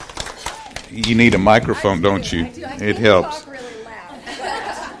You need a microphone, don't you? It helps. Talk really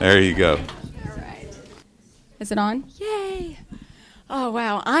loud. There you go. All right. Is it on? Yay. Oh,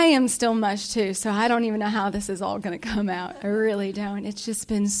 wow. I am still mush, too, so I don't even know how this is all going to come out. I really don't. It's just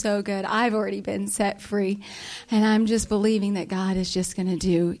been so good. I've already been set free, and I'm just believing that God is just going to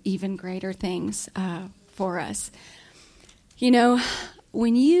do even greater things for us. You know,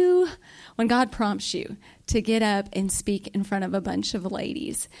 when God prompts you to get up and speak in front of a bunch of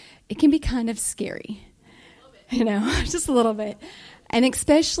ladies, it can be kind of scary, you know, just a little bit. And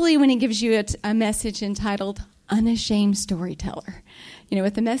especially when he gives you a message entitled Unashamed Storyteller. You know,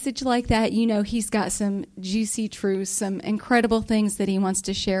 with a message like that, you know he's got some juicy truths, some incredible things that he wants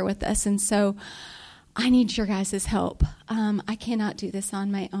to share with us. And so I need your guys' help. I cannot do this on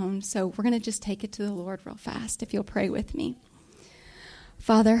my own, so we're going to just take it to the Lord real fast, if you'll pray with me.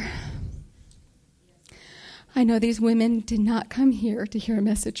 Father, I know these women did not come here to hear a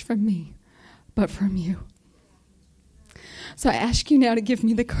message from me, but from you. So I ask you now to give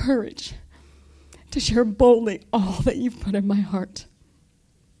me the courage to share boldly all that you've put in my heart.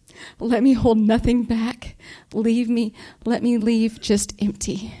 Let me hold nothing back. Let me leave just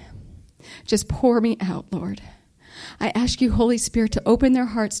empty. Just pour me out, Lord. I ask you, Holy Spirit, to open their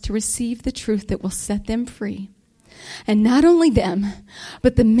hearts to receive the truth that will set them free. And not only them,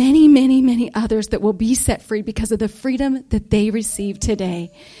 but the many, many, many others that will be set free because of the freedom that they receive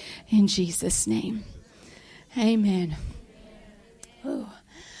today. In Jesus' name. Amen. Oh.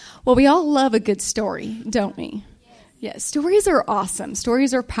 Well, we all love a good story, don't we? Yes, stories are awesome.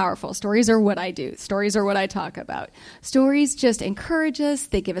 Stories are powerful. Stories are what I do. Stories are what I talk about. Stories just encourage us.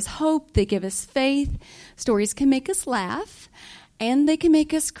 They give us hope. They give us faith. Stories can make us laugh, and they can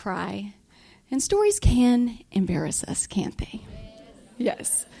make us cry. And stories can embarrass us, can't they?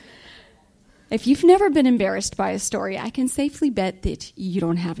 Yes. If you've never been embarrassed by a story, I can safely bet that you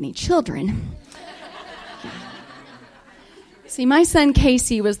don't have any children. See, my son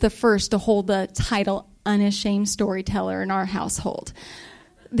Casey was the first to hold the title Unashamed Storyteller in our household.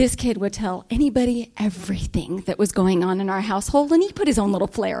 This kid would tell anybody everything that was going on in our household, and he put his own little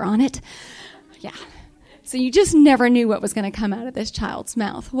flair on it. Yeah. So you just never knew what was going to come out of this child's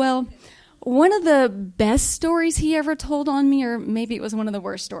mouth. Well, one of the best stories he ever told on me, or maybe it was one of the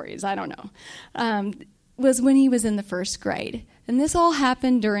worst stories, I don't know, was when he was in the first grade. And this all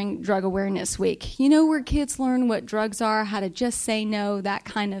happened during Drug Awareness Week. You know, where kids learn what drugs are, how to just say no, that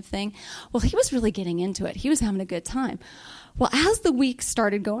kind of thing. Well, he was really getting into it. He was having a good time. Well, as the week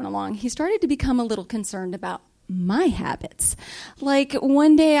started going along, he started to become a little concerned about my habits. Like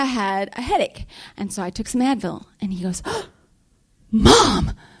one day I had a headache, and so I took some Advil, and he goes, oh,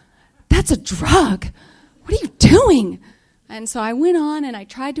 Mom, that's a drug. What are you doing? And so I went on and I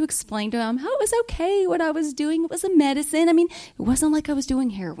tried to explain to him how it was okay what I was doing. It was a medicine. I mean, it wasn't like I was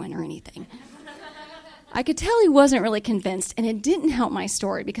doing heroin or anything. I could tell he wasn't really convinced, and it didn't help my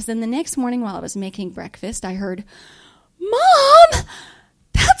story because then the next morning while I was making breakfast, I heard, Mom,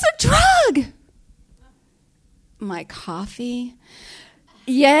 that's a drug. My coffee?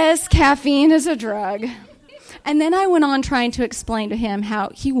 Yes, caffeine is a drug. And then I went on trying to explain to him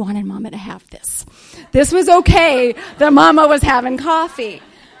how he wanted Mama to have this. This was okay that Mama was having coffee.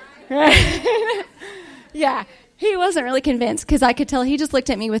 Right? Yeah, he wasn't really convinced because I could tell he just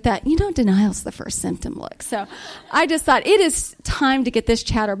looked at me with that, denial's the first symptom look. So I just thought it is time to get this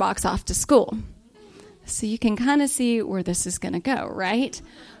chatterbox off to school. So you can kind of see where this is going to go, right?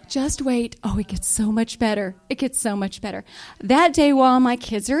 Just wait. Oh, it gets so much better. It gets so much better. That day while my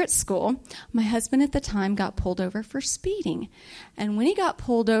kids are at school, my husband at the time got pulled over for speeding. And when he got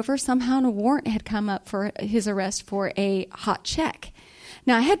pulled over, somehow a warrant had come up for his arrest for a hot check.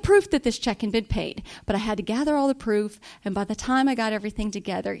 Now, I had proof that this check had been paid, but I had to gather all the proof. And by the time I got everything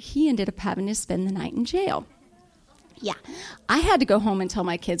together, he ended up having to spend the night in jail. Yeah, I had to go home and tell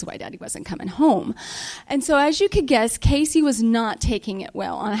my kids why Daddy wasn't coming home. And so as you could guess, Casey was not taking it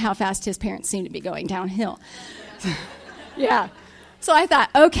well on how fast his parents seemed to be going downhill. Yeah. So I thought,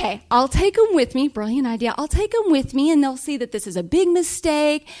 okay, I'll take them with me. Brilliant idea. I'll take them with me, and they'll see that this is a big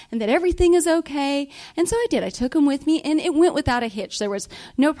mistake and that everything is okay. And so I did. I took them with me, and it went without a hitch. There was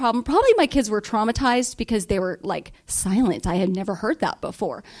no problem. Probably my kids were traumatized because they were, silent. I had never heard that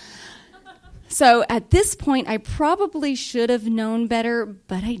before. So at this point, I probably should have known better,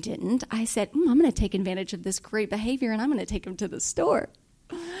 but I didn't. I said, I'm going to take advantage of this great behavior, and I'm going to take them to the store.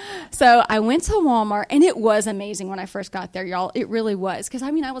 So I went to Walmart, and it was amazing when I first got there, y'all. It really was. Because,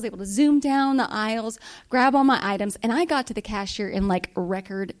 I was able to zoom down the aisles, grab all my items, and I got to the cashier in,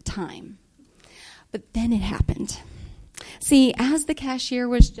 record time. But then it happened. See, as the cashier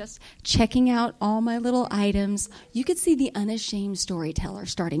was just checking out all my little items, you could see the unashamed storyteller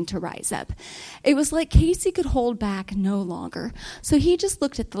starting to rise up. It was like Casey could hold back no longer. So he just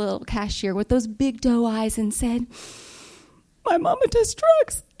looked at the little cashier with those big doe eyes and said, "My mama does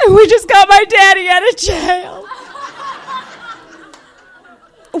drugs, and we just got my daddy out of jail."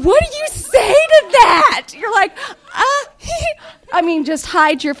 What do you say to that? You're like, just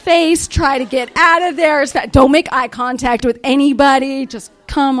hide your face, try to get out of there. Don't make eye contact with anybody. Just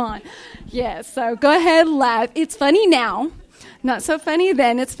come on. Yes, so go ahead, laugh. It's funny now. Not so funny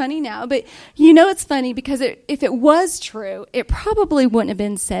then. It's funny now. But it's funny because if it was true, it probably wouldn't have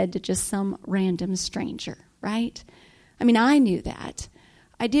been said to just some random stranger, right? I knew that.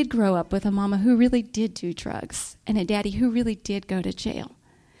 I did grow up with a mama who really did do drugs and a daddy who really did go to jail.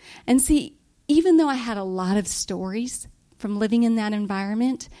 And see, even though I had a lot of stories from living in that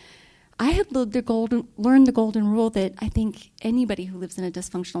environment, I had learned the golden rule that I think anybody who lives in a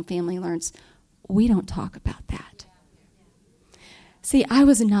dysfunctional family learns. We don't talk about that. See, I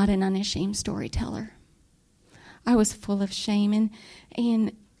was not an unashamed storyteller. I was full of shame,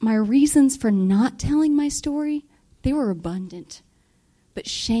 and my reasons for not telling my story, they were abundant. But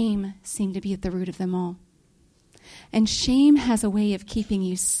shame seemed to be at the root of them all. And shame has a way of keeping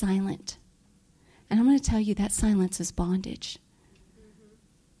you silent. And I'm going to tell you that silence is bondage.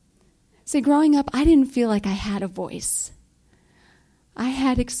 See, growing up, I didn't feel like I had a voice. I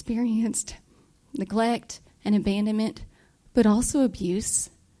had experienced neglect and abandonment, but also abuse,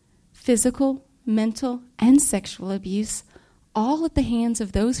 physical, mental, and sexual abuse, all at the hands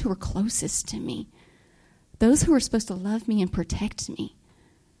of those who were closest to me, those who were supposed to love me and protect me.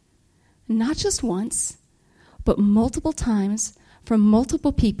 Not just once, but multiple times from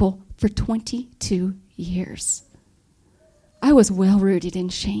multiple people for 22 years. I was well rooted in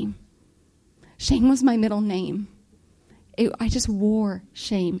shame. Shame was my middle name. I just wore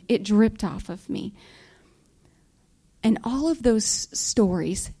shame. It dripped off of me. And all of those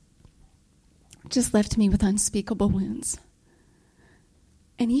stories just left me with unspeakable wounds.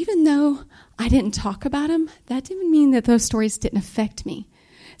 And even though I didn't talk about them, that didn't mean that those stories didn't affect me.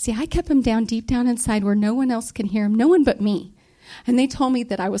 See, I kept them down deep down inside where no one else can hear them, no one but me. And they told me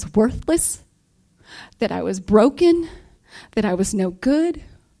that I was worthless, that I was broken, that I was no good,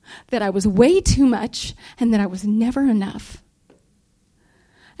 that I was way too much, and that I was never enough.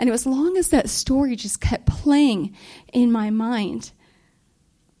 And it was long as that story just kept playing in my mind,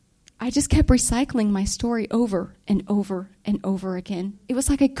 I just kept recycling my story over and over and over again. It was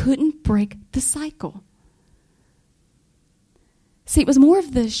like I couldn't break the cycle. See, it was more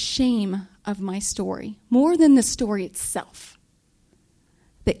of the shame of my story, more than the story itself,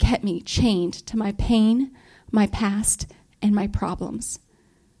 that kept me chained to my pain, my past, and my problems.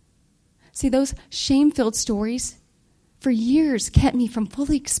 See, those shame-filled stories for years kept me from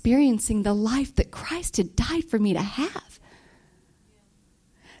fully experiencing the life that Christ had died for me to have.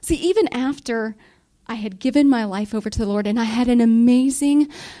 See, even after I had given my life over to the Lord and I had an amazing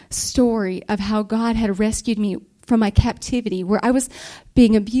story of how God had rescued me from my captivity, where I was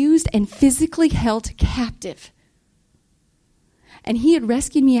being abused and physically held captive. And he had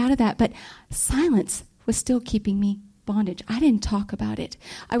rescued me out of that, but silence was still keeping me bondage. I didn't talk about it.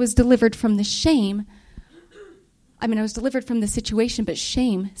 I was delivered from the shame. I was delivered from the situation, but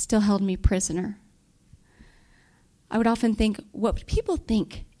shame still held me prisoner. I would often think, what would people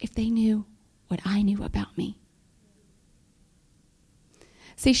think if they knew what I knew about me?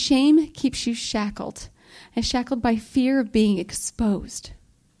 See, shame keeps you shackled, and shackled by fear of being exposed.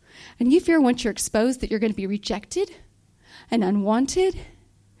 And you fear once you're exposed that you're going to be rejected and unwanted.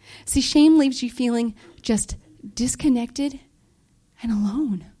 See, shame leaves you feeling just disconnected and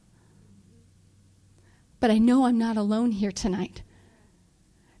alone. But I know I'm not alone here tonight.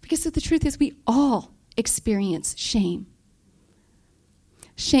 Because the truth is, we all experience shame.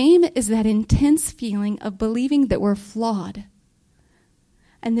 Shame is that intense feeling of believing that we're flawed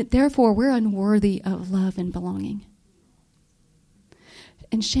and that therefore we're unworthy of love and belonging.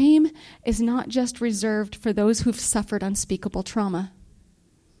 And shame is not just reserved for those who've suffered unspeakable trauma.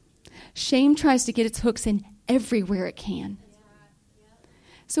 Shame tries to get its hooks in everywhere it can.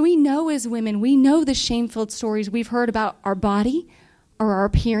 So we know as women, we know the shame-filled stories we've heard about our body or our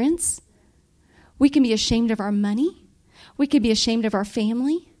appearance. We can be ashamed of our money. We can be ashamed of our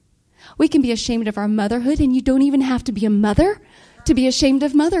family. We can be ashamed of our motherhood, and you don't even have to be a mother to be ashamed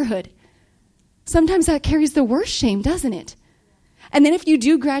of motherhood. Sometimes that carries the worst shame, doesn't it? And then if you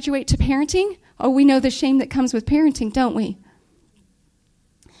do graduate to parenting, we know the shame that comes with parenting, don't we?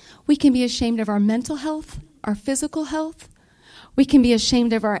 We can be ashamed of our mental health, our physical health. We can be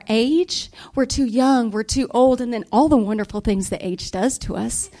ashamed of our age. We're too young, we're too old, and then all the wonderful things that age does to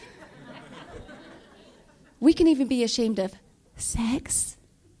us. We can even be ashamed of sex.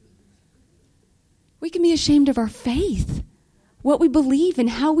 We can be ashamed of our faith, what we believe and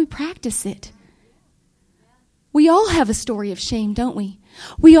how we practice it. We all have a story of shame, don't we?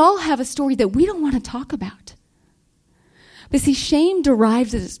 We all have a story that we don't want to talk about. But see, shame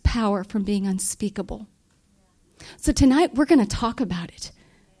derives its power from being unspeakable. So tonight we're going to talk about it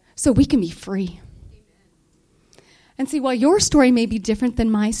so we can be free. And see, while your story may be different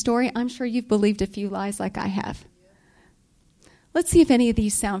than my story, I'm sure you've believed a few lies like I have. Let's see if any of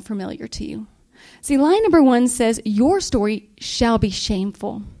these sound familiar to you. See, lie number 1 says, your story shall be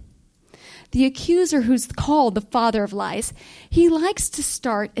shameful. The accuser, who's called the father of lies, he likes to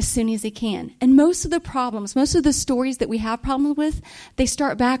start as soon as he can. And most of the problems, most of the stories that we have problems with, they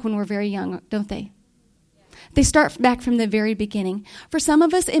start back when we're very young, don't they? They start back from the very beginning. For some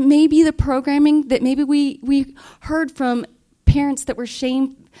of us, it may be the programming that maybe we heard from parents that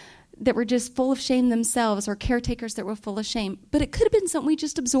were just full of shame themselves, or caretakers that were full of shame. But it could have been something we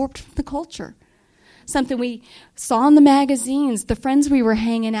just absorbed from the culture. Something we saw in the magazines, the friends we were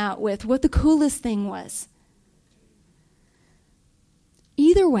hanging out with, what the coolest thing was.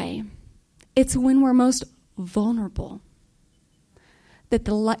 Either way, it's when we're most vulnerable that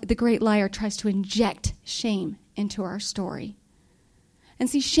the great liar tries to inject shame into our story. And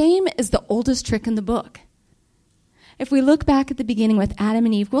see, shame is the oldest trick in the book. If we look back at the beginning with Adam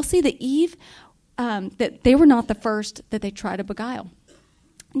and Eve, we'll see that Eve, that they were not the first that they tried to beguile.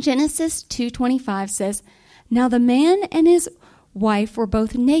 Genesis 2:25 says, now the man and his wife were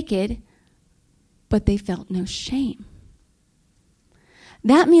both naked, but they felt no shame.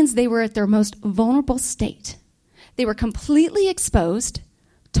 That means they were at their most vulnerable state. They were completely exposed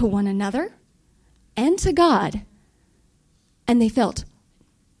to one another and to God, and they felt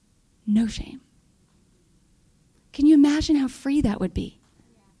no shame. Can you imagine how free that would be?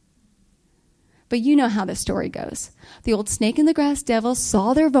 But you know how the story goes. The old snake in the grass devil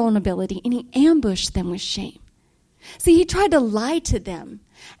saw their vulnerability, and he ambushed them with shame. See, he tried to lie to them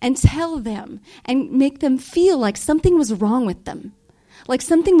and tell them and make them feel like something was wrong with them, like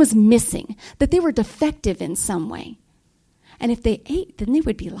something was missing, that they were defective in some way. And if they ate, then they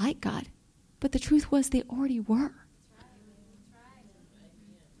would be like God. But the truth was they already were.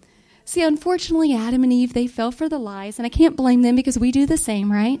 See, unfortunately, Adam and Eve, they fell for the lies, and I can't blame them because we do the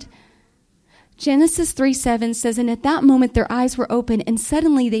same, right? Genesis 3:7 says, and at that moment their eyes were open, and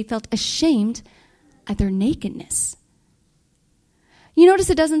suddenly they felt ashamed at their nakedness. You notice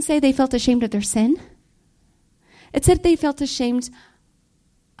it doesn't say they felt ashamed of their sin. It said they felt ashamed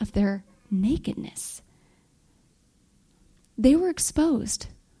of their nakedness. They were exposed,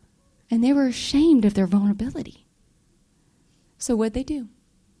 and they were ashamed of their vulnerability. So what'd they do?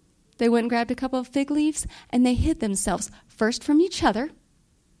 They went and grabbed a couple of fig leaves, and they hid themselves, first from each other,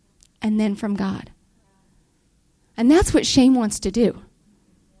 and then from God. And that's what shame wants to do.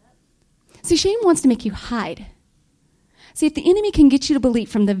 See, shame wants to make you hide. See, if the enemy can get you to believe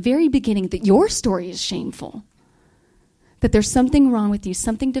from the very beginning that your story is shameful, that there's something wrong with you,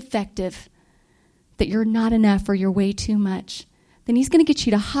 something defective, that you're not enough or you're way too much, then he's going to get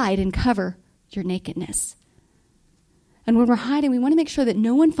you to hide and cover your nakedness. And when we're hiding, we want to make sure that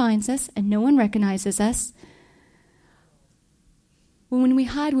no one finds us and no one recognizes us. When we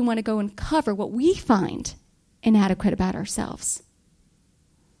hide, we want to go and cover what we find inadequate about ourselves.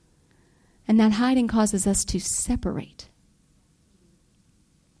 And that hiding causes us to separate.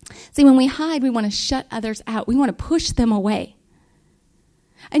 See, when we hide, we want to shut others out. We want to push them away.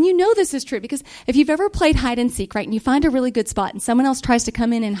 And you know this is true because if you've ever played hide and seek, right, and you find a really good spot and someone else tries to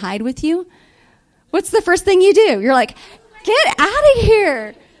come in and hide with you, what's the first thing you do? You're like, get out of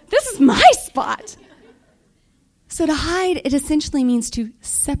here. This is my spot. So to hide, it essentially means to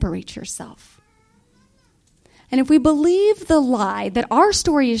separate yourself. And if we believe the lie that our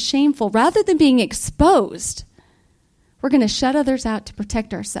story is shameful, rather than being exposed, we're going to shut others out to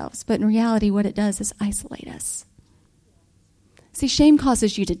protect ourselves. But in reality, what it does is isolate us. See, shame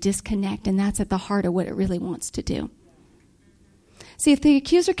causes you to disconnect, and that's at the heart of what it really wants to do. See, if the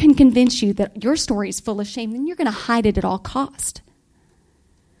accuser can convince you that your story is full of shame, then you're going to hide it at all cost.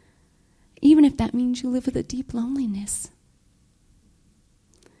 Even if that means you live with a deep loneliness.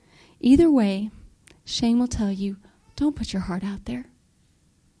 Either way, shame will tell you, don't put your heart out there.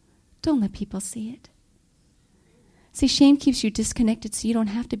 Don't let people see it. See, shame keeps you disconnected so you don't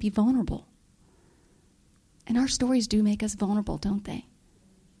have to be vulnerable. And our stories do make us vulnerable, don't they?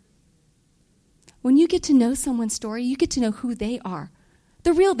 When you get to know someone's story, you get to know who they are.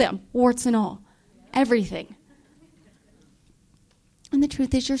 The real them, warts and all. Everything. And the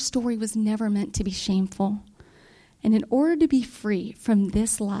truth is, your story was never meant to be shameful. And in order to be free from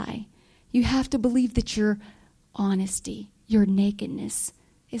this lie, you have to believe that your honesty, your nakedness,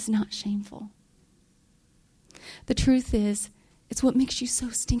 is not shameful. The truth is, it's what makes you so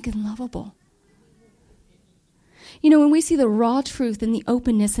stinking lovable. You know, when we see the raw truth and the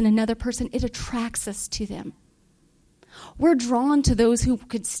openness in another person, it attracts us to them. We're drawn to those who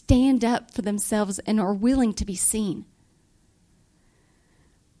could stand up for themselves and are willing to be seen.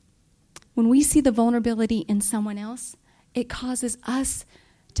 When we see the vulnerability in someone else, it causes us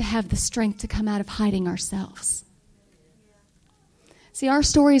to have the strength to come out of hiding ourselves. See, our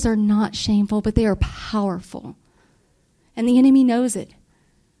stories are not shameful, but they are powerful. And the enemy knows it.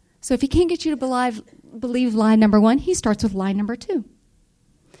 So if he can't get you to believe lie number 1, he starts with lie number 2.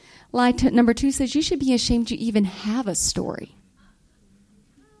 Lie number 2 says you should be ashamed you even have a story.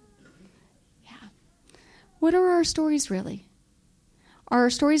 Yeah. What are our stories really? Are our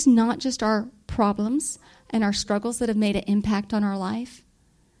stories not just our problems and our struggles that have made an impact on our life?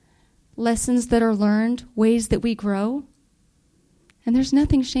 Lessons that are learned, ways that we grow? And there's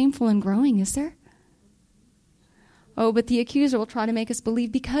nothing shameful in growing, is there? Oh, but the accuser will try to make us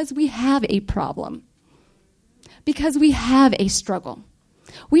believe because we have a problem, because we have a struggle,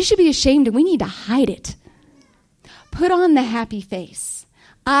 we should be ashamed and we need to hide it. Put on the happy face.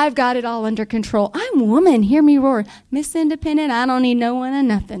 I've got it all under control. I'm woman, hear me roar. Miss Independent, I don't need no one and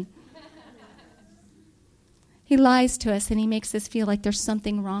nothing. He lies to us and he makes us feel like there's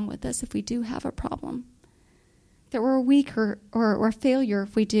something wrong with us if we do have a problem, that we're weak or a failure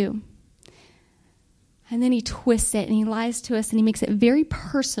if we do. And then he twists it and he lies to us and he makes it very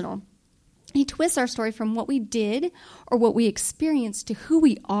personal. He twists our story from what we did or what we experienced to who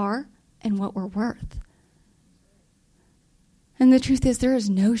we are and what we're worth. And the truth is, there is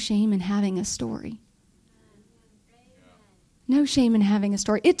no shame in having a story. No shame in having a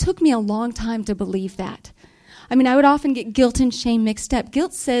story. It took me a long time to believe that. I mean, I would often get guilt and shame mixed up.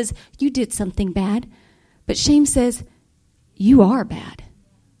 Guilt says you did something bad, but shame says you are bad.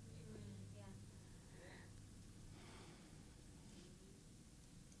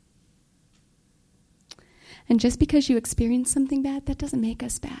 And just because you experience something bad, that doesn't make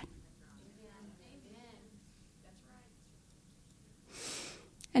us bad.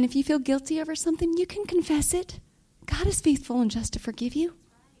 And if you feel guilty over something, you can confess it. God is faithful and just to forgive you.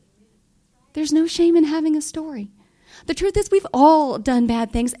 There's no shame in having a story. The truth is, we've all done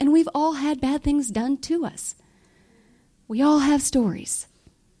bad things, and we've all had bad things done to us. We all have stories.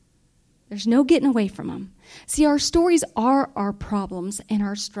 There's no getting away from them. See, our stories are our problems and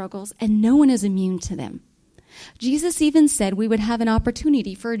our struggles, and no one is immune to them. Jesus even said we would have an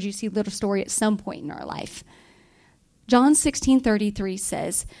opportunity for a juicy little story at some point in our life. John 16:33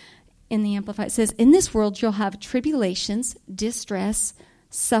 says, in the Amplified, it says, in this world you'll have tribulations, distress,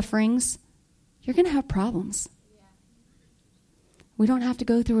 sufferings. You're going to have problems. We don't have to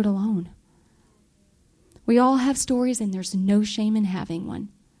go through it alone. We all have stories, and there's no shame in having one.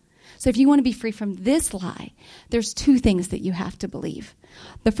 So if you want to be free from this lie, there's 2 things that you have to believe.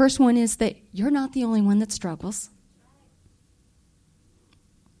 The first one is that you're not the only one that struggles.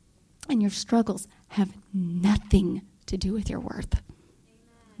 And your struggles have nothing to do with your worth.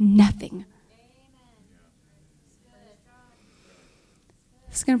 Amen. Nothing. Amen.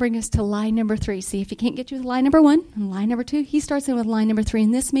 This is going to bring us to lie number 3. See, if he can't get you with lie number 1 and lie number 2, he starts in with lie number 3.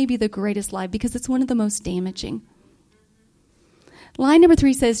 And this may be the greatest lie because it's one of the most damaging. Lie number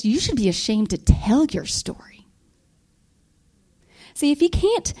 3 says you should be ashamed to tell your story. See, if he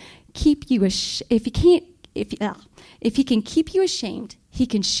can't keep you if he can keep you ashamed, he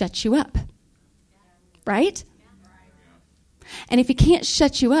can shut you up. Right? And if he can't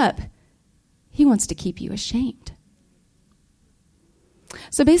shut you up, he wants to keep you ashamed.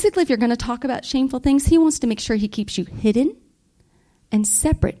 So basically, if you're going to talk about shameful things, he wants to make sure he keeps you hidden and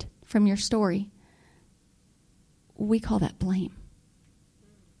separate from your story. We call that blame.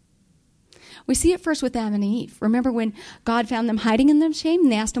 We see it first with Adam and Eve. Remember when God found them hiding in their shame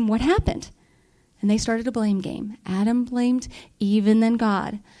and they asked him what happened? And they started a blame game. Adam blamed Eve and then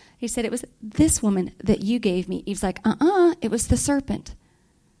God. He said, it was this woman that you gave me. Eve's like, it was the serpent.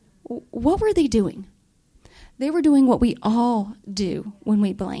 What were they doing? They were doing what we all do when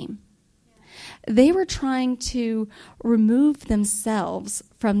we blame. They were trying to remove themselves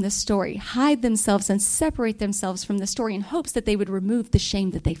from the story, hide themselves and separate themselves from the story in hopes that they would remove the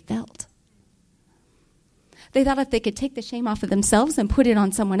shame that they felt. They thought if they could take the shame off of themselves and put it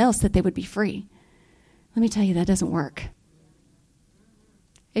on someone else that they would be free. Let me tell you, that doesn't work.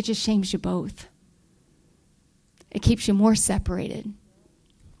 It just shames you both. It keeps you more separated.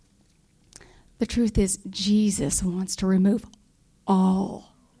 The truth is, Jesus wants to remove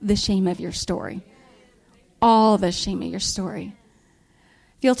all the shame of your story. All the shame of your story.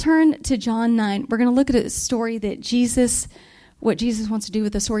 If you'll turn to John 9, we're going to look at a story that what Jesus wants to do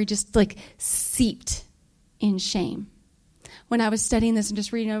with the story, just like seeped in shame. When I was studying this and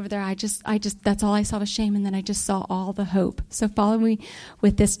just reading over there, I just that's all I saw was shame, and then I just saw all the hope. So follow me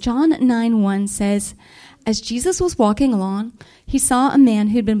with this. John 9:1 says, as Jesus was walking along, he saw a man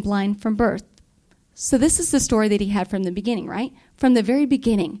who'd been blind from birth. So this is the story that he had from the beginning, right? From the very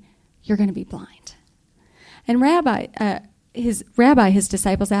beginning, you're going to be blind. And his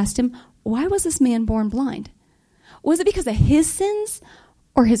disciples asked him, why was this man born blind? Was it because of his sins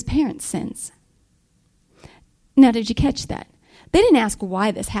or his parents' sins? Now, did you catch that? They didn't ask why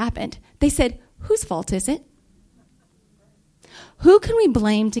this happened. They said, whose fault is it? Who can we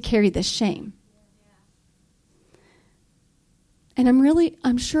blame to carry this shame? And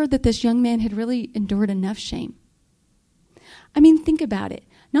I'm sure that this young man had really endured enough shame. I mean, think about it.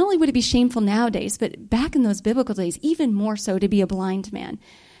 Not only would it be shameful nowadays, but back in those biblical days, even more so to be a blind man.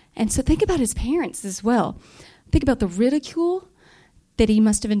 And so think about his parents as well. Think about the ridicule that he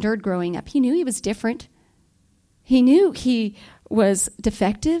must have endured growing up. He knew he was different. He knew he was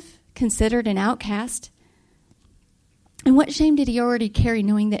defective, considered an outcast. And what shame did he already carry,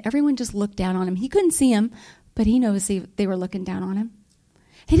 knowing that everyone just looked down on him? He couldn't see him, but he knows they were looking down on him.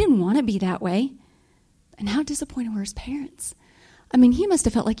 He didn't want to be that way. And how disappointed were his parents? I mean, he must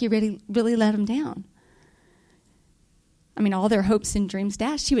have felt like he really let him down. I mean, all their hopes and dreams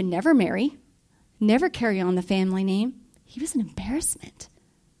dashed. He would never marry, never carry on the family name. He was an embarrassment,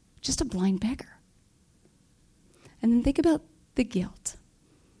 just a blind beggar. And then think about the guilt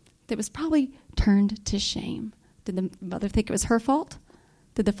that was probably turned to shame. Did the mother think it was her fault?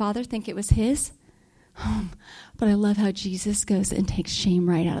 Did the father think it was his? But I love how Jesus goes and takes shame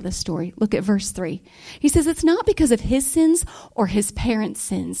right out of the story. Look at verse 3. He says, it's not because of his sins or his parents'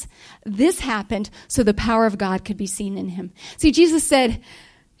 sins. This happened so the power of God could be seen in him. See, Jesus said,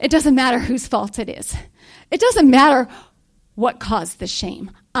 it doesn't matter whose fault it is. It doesn't matter what caused the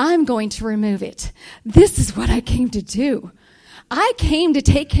shame. I'm going to remove it. This is what I came to do. I came to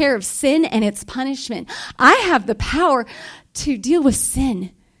take care of sin and its punishment. I have the power to deal with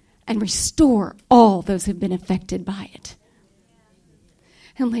sin and restore all those who've been affected by it.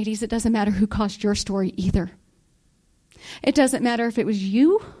 And ladies, it doesn't matter who caused your story either. It doesn't matter if it was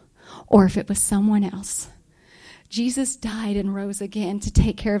you or if it was someone else. Jesus died and rose again to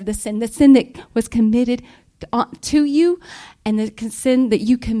take care of the sin that was committed to you and the sin that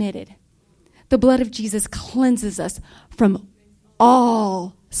you committed. The blood of Jesus cleanses us from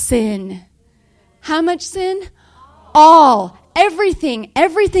all sin. How much sin? All. Everything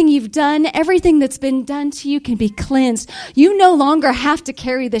you've done, everything that's been done to you can be cleansed. You no longer have to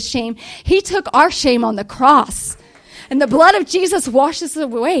carry the shame. He took our shame on the cross. And the blood of Jesus washes it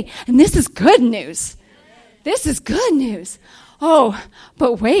away. And this is good news. This is good news. Oh,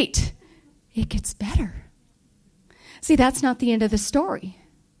 but wait. It gets better. See, that's not the end of the story.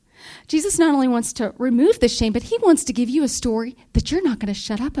 Jesus not only wants to remove the shame, but he wants to give you a story that you're not going to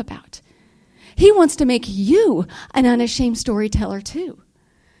shut up about. He wants to make you an unashamed storyteller too.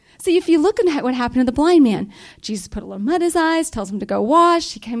 See, if you look at what happened to the blind man, Jesus put a little mud in his eyes, tells him to go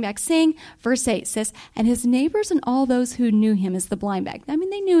wash. He came back saying, verse 8 says, and his neighbors and all those who knew him as the blind beggar. I mean,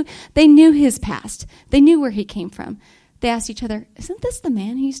 they knew his past. They knew where he came from. They asked each other, isn't this the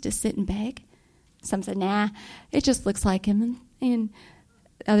man who used to sit and beg? Some said, nah, it just looks like him. And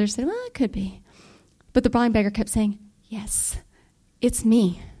others said, well, it could be. But the blind beggar kept saying, yes, it's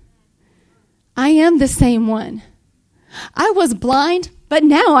me. I am the same one. I was blind, but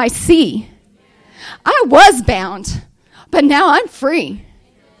now I see. I was bound, but now I'm free.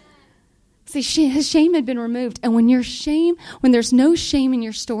 See, his shame had been removed. And when there's no shame in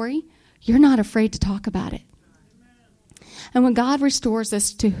your story, you're not afraid to talk about it. And when God restores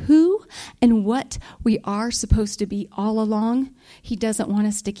us to who and what we are supposed to be all along, he doesn't want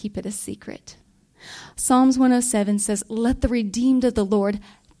us to keep it a secret. Psalms 107 says, let the redeemed of the Lord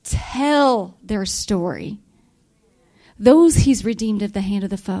tell their story. Those he's redeemed of the hand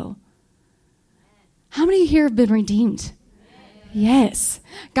of the foe. How many here have been redeemed? Yes.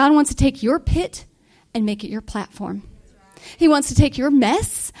 God wants to take your pit and make it your platform. He wants to take your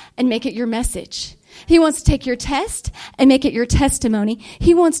mess and make it your message. He wants to take your test and make it your testimony.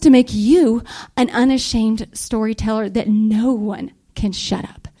 He wants to make you an unashamed storyteller that no one can shut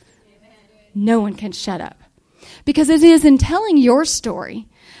up. No one can shut up. Because it is in telling your story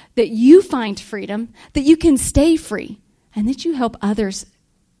that you find freedom, that you can stay free, and that you help others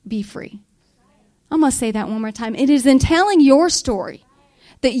be free. I'm going to say that one more time. It is in telling your story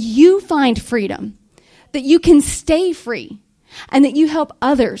that you find freedom, that you can stay free, and that you help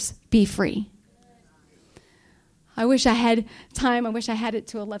others be free. I wish I had time. I wish I had it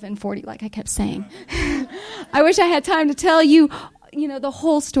to 11:40, like I kept saying. I wish I had time to tell you, the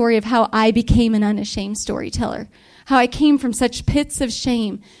whole story of how I became an unashamed storyteller, how I came from such pits of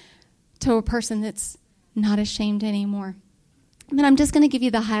shame to a person that's not ashamed anymore. But I'm just going to give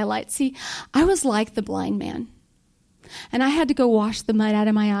you the highlights. See, I was like the blind man, and I had to go wash the mud out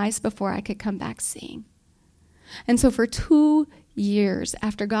of my eyes before I could come back seeing. And so for 2 years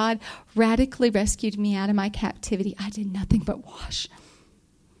after God radically rescued me out of my captivity, I did nothing but wash.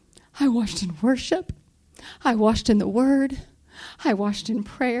 I washed in worship. I washed in the Word. I washed in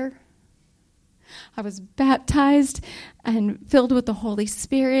prayer. I was baptized and filled with the Holy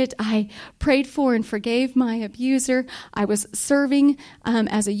Spirit. I prayed for and forgave my abuser. I was serving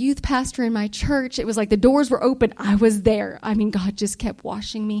as a youth pastor in my church. It was like the doors were open. I was there. I mean, God just kept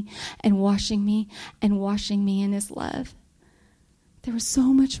washing me and washing me and washing me in His love. There was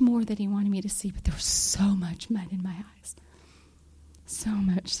so much more that He wanted me to see, but there was so much mud in my eyes. So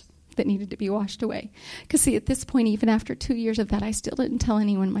much that needed to be washed away. Because see, at this point, even after 2 years of that, I still didn't tell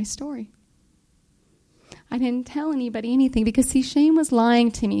anyone my story. I didn't tell anybody anything because, see, shame was lying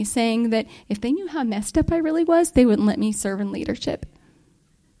to me, saying that if they knew how messed up I really was, they wouldn't let me serve in leadership.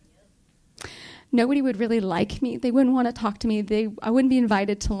 Nobody would really like me. They wouldn't want to talk to me. I wouldn't be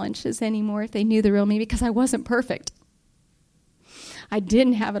invited to lunches anymore if they knew the real me because I wasn't perfect. I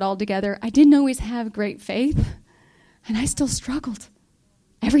didn't have it all together. I didn't always have great faith, and I still struggled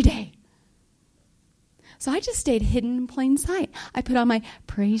every day. So I just stayed hidden in plain sight. I put on my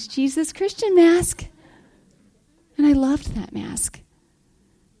Praise Jesus Christian mask. And I loved that mask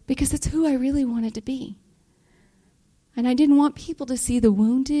because it's who I really wanted to be. And I didn't want people to see the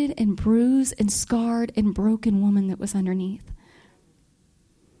wounded and bruised and scarred and broken woman that was underneath.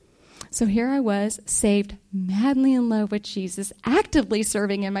 So here I was, saved, madly in love with Jesus, actively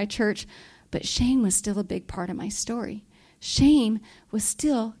serving in my church, but shame was still a big part of my story. Shame was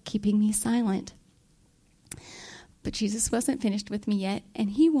still keeping me silent. But Jesus wasn't finished with me yet,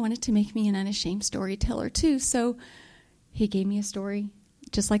 and He wanted to make me an unashamed storyteller too. So He gave me a story,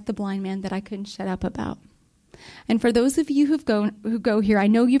 just like the blind man, that I couldn't shut up about. And for those of you who go here, I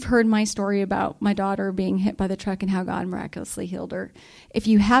know you've heard my story about my daughter being hit by the truck and how God miraculously healed her. If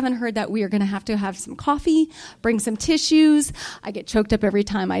you haven't heard that, we are going to have some coffee, bring some tissues. I get choked up every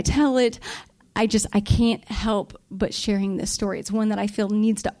time I tell it. I can't help but sharing this story. It's one that I feel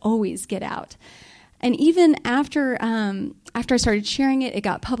needs to always get out. And even after I started sharing it, it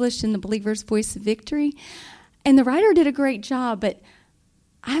got published in the Believer's Voice of Victory. And the writer did a great job, but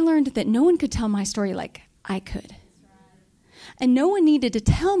I learned that no one could tell my story like I could. And no one needed to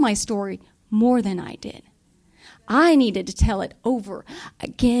tell my story more than I did. I needed to tell it over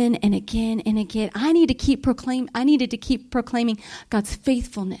again and again and again. I needed to keep proclaiming God's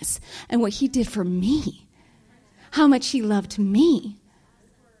faithfulness and what He did for me, how much He loved me.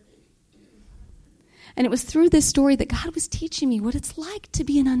 And it was through this story that God was teaching me what it's like to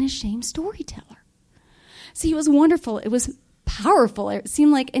be an unashamed storyteller. See, it was wonderful. It was powerful. It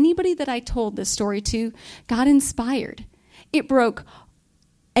seemed like anybody that I told this story to got inspired. It broke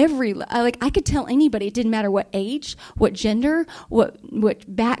I could tell anybody. It didn't matter what age, what gender,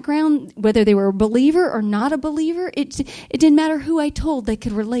 what background, whether they were a believer or not a believer. It didn't matter who I told. They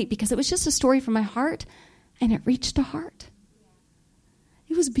could relate because it was just a story from my heart, and it reached a heart.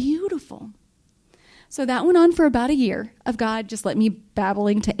 It was beautiful. So that went on for about a year of God just let me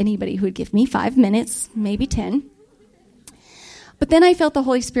babbling to anybody who would give me 5 minutes, maybe 10. But then I felt the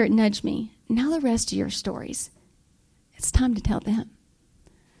Holy Spirit nudge me. Now the rest of your stories, it's time to tell them.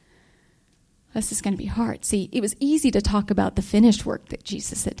 This is going to be hard. See, it was easy to talk about the finished work that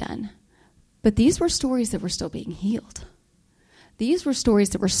Jesus had done. But these were stories that were still being healed. These were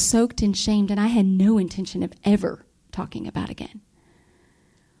stories that were soaked in shame, and I had no intention of ever talking about again.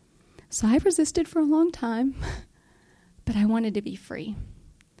 So I resisted for a long time, but I wanted to be free.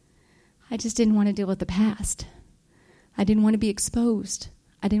 I just didn't want to deal with the past. I didn't want to be exposed.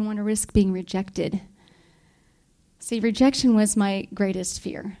 I didn't want to risk being rejected. See, rejection was my greatest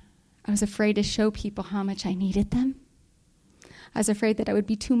fear. I was afraid to show people how much I needed them. I was afraid that I would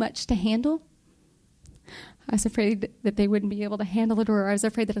be too much to handle. I was afraid that they wouldn't be able to handle it, or I was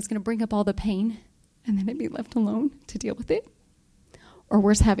afraid that I was going to bring up all the pain and then I'd be left alone to deal with it. Or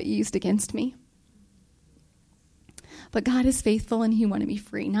worse, have it used against me. But God is faithful, and He wanted me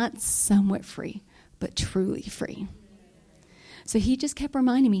free, not somewhat free, but truly free. So He just kept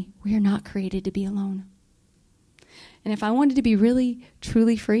reminding me, we are not created to be alone. And if I wanted to be really,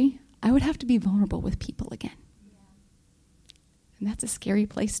 truly free, I would have to be vulnerable with people again. And that's a scary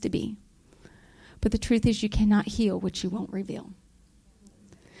place to be. But the truth is, you cannot heal what you won't reveal.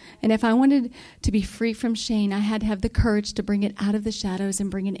 And if I wanted to be free from shame, I had to have the courage to bring it out of the shadows and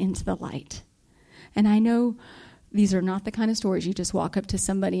bring it into the light. And I know these are not the kind of stories you just walk up to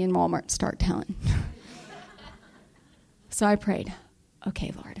somebody in Walmart and start telling. So I prayed,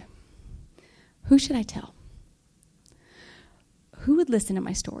 okay, Lord, who should I tell? Who would listen to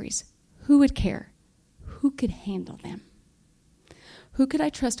my stories? Who would care? Who could handle them? Who could I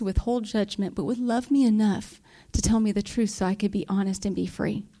trust to withhold judgment but would love me enough to tell me the truth so I could be honest and be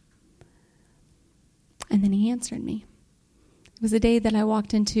free? And then he answered me. It was a day that I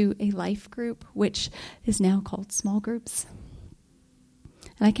walked into a life group, which is now called small groups.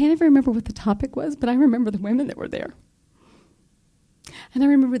 And I can't even remember what the topic was, but I remember the women that were there. And I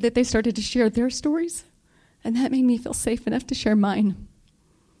remember that they started to share their stories, and that made me feel safe enough to share mine.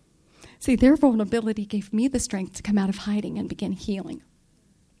 See, their vulnerability gave me the strength to come out of hiding and begin healing.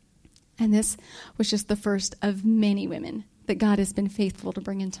 And this was just the first of many women that God has been faithful to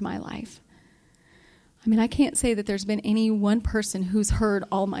bring into my life. I mean, I can't say that there's been any one person who's heard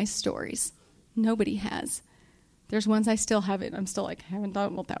all my stories. Nobody has. There's ones I still haven't. I'm still like, I haven't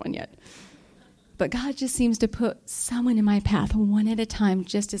thought about that one yet. But God just seems to put someone in my path one at a time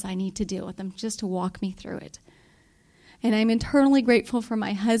just as I need to deal with them, just to walk me through it. And I'm eternally grateful for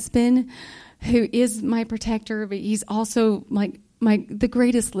my husband, who is my protector, but he's also like the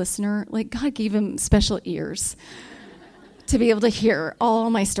greatest listener. Like, God gave him special ears to be able to hear all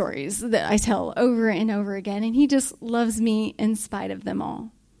my stories that I tell over and over again. And he just loves me in spite of them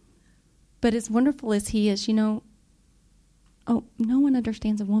all. But as wonderful as he is, no one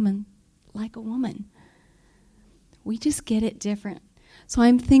understands a woman like a woman. We just get it different. So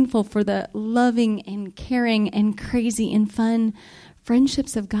I'm thankful for the loving and caring and crazy and fun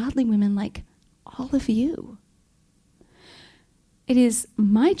friendships of godly women like all of you. It is,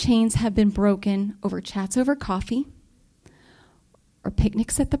 my chains have been broken over chats over coffee, or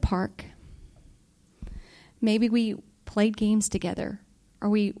picnics at the park. Maybe we played games together, or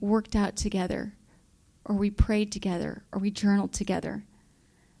we worked out together, or we prayed together, or we journaled together.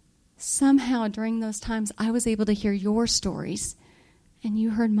 Somehow during those times, I was able to hear your stories, and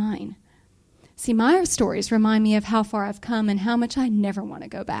you heard mine. See, my stories remind me of how far I've come and how much I never want to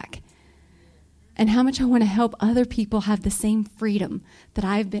go back, and how much I want to help other people have the same freedom that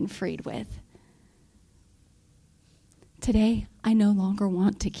I've been freed with. Today, I no longer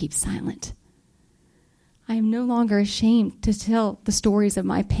want to keep silent. I am no longer ashamed to tell the stories of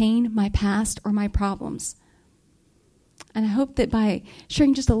my pain, my past, or my problems. And I hope that by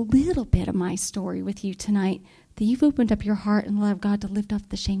sharing just a little bit of my story with you tonight, that you've opened up your heart and allowed God to lift up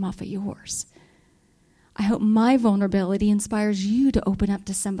the shame off of yours. I hope my vulnerability inspires you to open up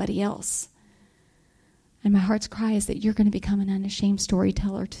to somebody else. And my heart's cry is that you're going to become an unashamed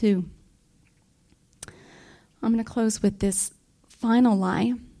storyteller too. I'm going to close with this final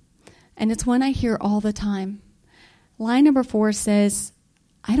lie, and it's one I hear all the time. Lie number 4 says,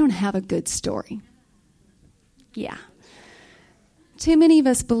 I don't have a good story. Yeah. Too many of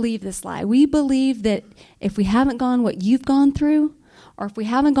us believe this lie. We believe that if we haven't gone what you've gone through, or if we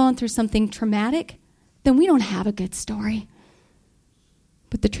haven't gone through something traumatic, then we don't have a good story.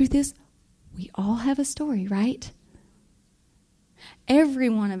 But the truth is, we all have a story, right? Every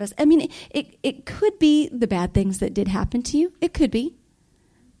one of us. I mean, it could be the bad things that did happen to you. It could be.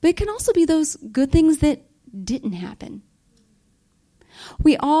 But it can also be those good things that didn't happen.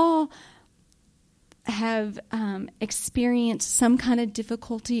 We all have experienced some kind of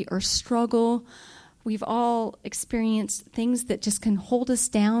difficulty or struggle. We've all experienced things that just can hold us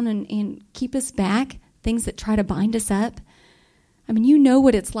down and keep us back, things that try to bind us up. I mean, you know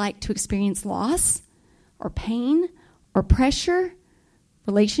what it's like to experience loss or pain or pressure,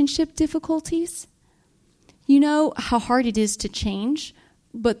 relationship difficulties. You know how hard it is to change,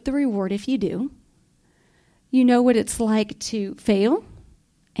 but the reward if you do. You know what it's like to fail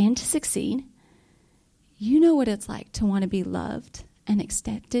and to succeed. You know what it's like to want to be loved and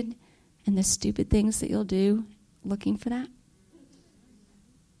accepted, and the stupid things that you'll do looking for that.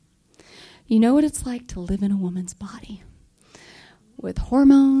 You know what it's like to live in a woman's body with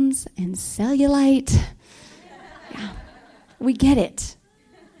hormones and cellulite. Yeah, we get it.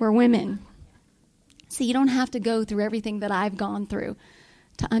 We're women. See, you don't have to go through everything that I've gone through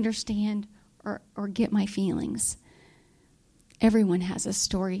to understand or get my feelings. Everyone has a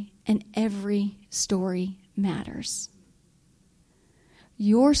story, and every story matters.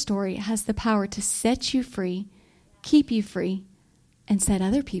 Your story has the power to set you free, keep you free, and set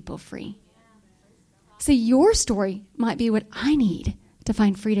other people free. See, your story might be what I need to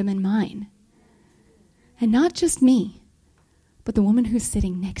find freedom in mine. And not just me, but the woman who's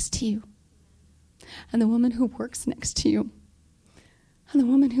sitting next to you. and the woman who works next to you, and the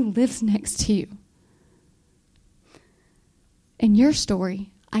woman who lives next to you. In your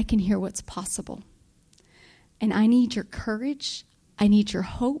story, I can hear what's possible. And I need your courage. I need your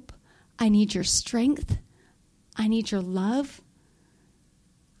hope. I need your strength. I need your love.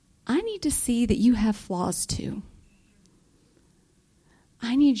 I need to see that you have flaws too.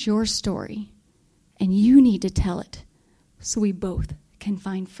 I need your story, and you need to tell it so we both can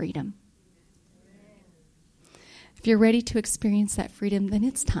find freedom. If you're ready to experience that freedom, then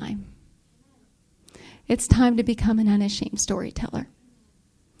it's time. It's time to become an unashamed storyteller.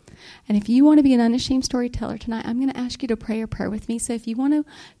 And if you want to be an unashamed storyteller tonight, I'm going to ask you to pray a prayer with me. So if you want to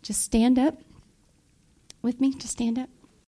just stand up with me, just stand up.